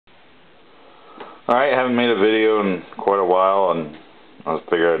Alright, haven't made a video in quite a while, and I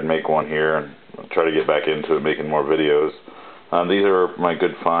figured I'd make one here and try to get back into it, making more videos. These are my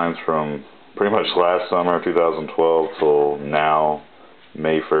good finds from pretty much last summer, 2012, till now,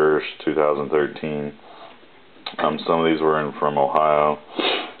 May 1st, 2013. Some of these were from Ohio.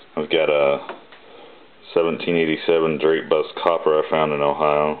 I've got a 1787 Drake Bust copper I found in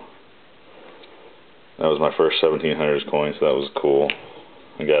Ohio. That was my first 1700s coin, so that was cool.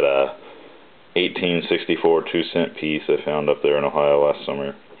 I got a 1864 2-cent piece I found up there in Ohio last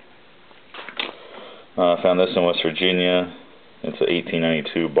summer. I found this in West Virginia. It's an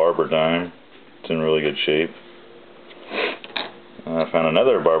 1892 Barber dime. It's in really good shape. I found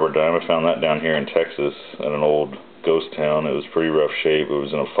another Barber dime. I found that down here in Texas at an old ghost town. It was pretty rough shape. It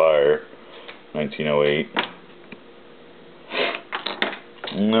was in a fire, 1908.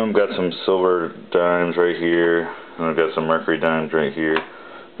 And then I've got some silver dimes right here, and I've got some mercury dimes right here.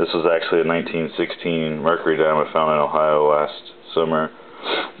 This was actually a 1916 mercury dime I found in Ohio last summer.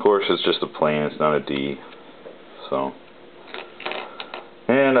 Of course, it's just a plain, it's not a D. So,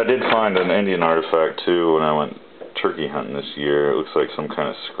 and I did find an Indian artifact too when I went turkey hunting this year. It looks like some kind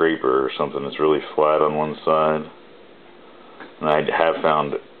of scraper or something. It's really flat on one side. And I have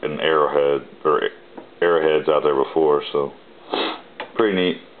found an arrowhead, or arrowheads out there before, so pretty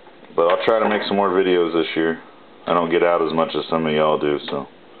neat. But I'll try to make some more videos this year. I don't get out as much as some of y'all do, so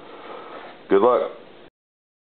good luck.